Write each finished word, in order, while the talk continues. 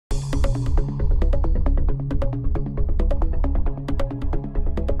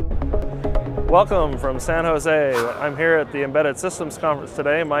Welcome from San Jose. I'm here at the Embedded Systems Conference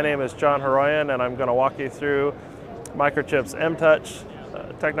today. My name is John Haroyan, and I'm going to walk you through Microchip's mTouch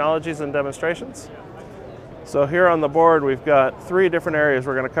technologies and demonstrations. So here on the board, we've got three different areas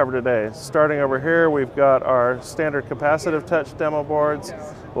we're going to cover today. Starting over here, we've got our standard capacitive touch demo boards.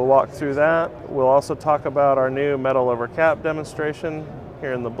 We'll walk through that. We'll also talk about our new metal over cap demonstration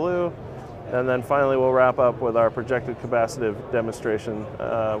here in the blue. And then finally, we'll wrap up with our projected capacitive demonstration,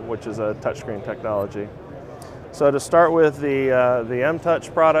 which is a touchscreen technology. So to start with the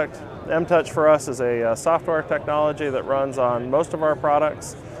mTouch product, mTouch for us is a software technology that runs on most of our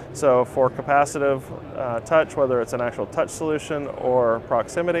products. So for capacitive touch, whether it's an actual touch solution or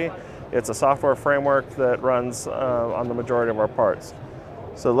proximity, it's a software framework that runs on the majority of our parts.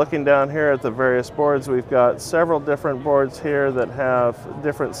 So looking down here at the various boards, we've got several different boards here that have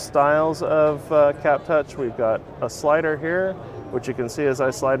different styles of cap touch. We've got a slider here, which you can see as I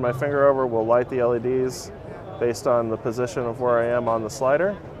slide my finger over will light the LEDs based on the position of where I am on the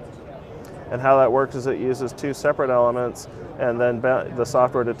slider. And how that works is it uses two separate elements, and then the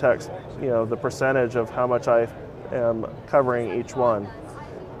software detects, the percentage of how much I am covering each one.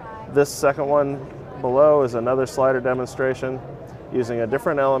 This second one below is another slider demonstration using a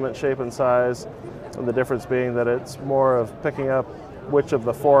different element shape and size, and the difference being that it's more of picking up which of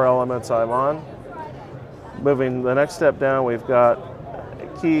the four elements I'm on. Moving the next step down, we've got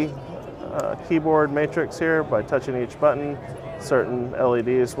a keyboard matrix here. By touching each button, certain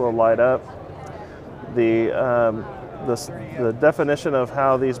LEDs will light up. The definition of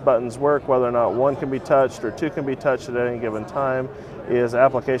how these buttons work, whether or not one can be touched or two can be touched at any given time, is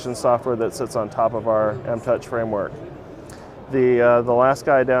application software that sits on top of our mTouch framework. The last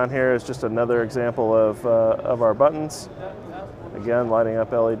guy down here is just another example of our buttons. Again, lighting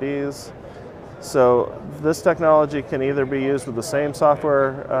up LEDs. So this technology can either be used with the same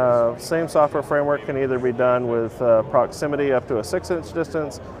software framework can either be done with proximity up to a 6-inch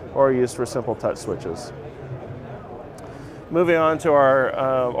distance or used for simple touch switches. Moving on to our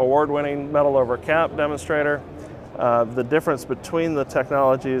award-winning metal over cap demonstrator. The difference between the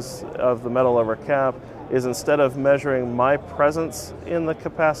technologies of the metal over cap is instead of measuring my presence in the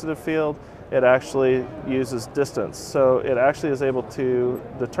capacitive field, it actually uses distance. So it actually is able to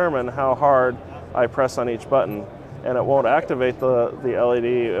determine how hard I press on each button, and it won't activate the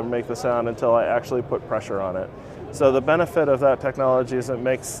LED and make the sound until I actually put pressure on it. So the benefit of that technology is it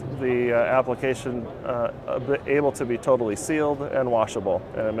makes the application able to be totally sealed and washable,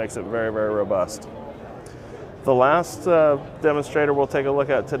 and it makes it very, very robust. The last demonstrator we'll take a look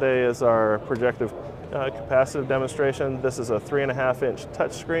at today is our projective capacitive demonstration. This is a 3.5-inch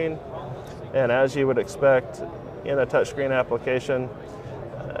touchscreen, and as you would expect in a touchscreen application,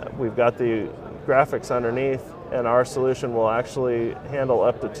 we've got the graphics underneath, and our solution will actually handle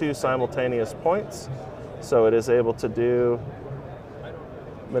up to 2 simultaneous points. So it is able to do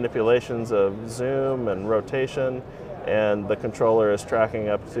manipulations of zoom and rotation, and the controller is tracking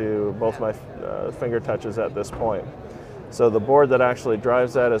up to both my finger touches at this point. So the board that actually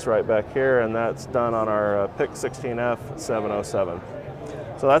drives that is right back here, and that's done on our PIC16F707.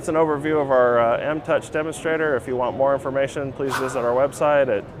 So that's an overview of our mTouch demonstrator. If you want more information, please visit our website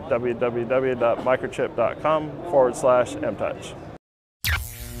at www.microchip.com/mTouch.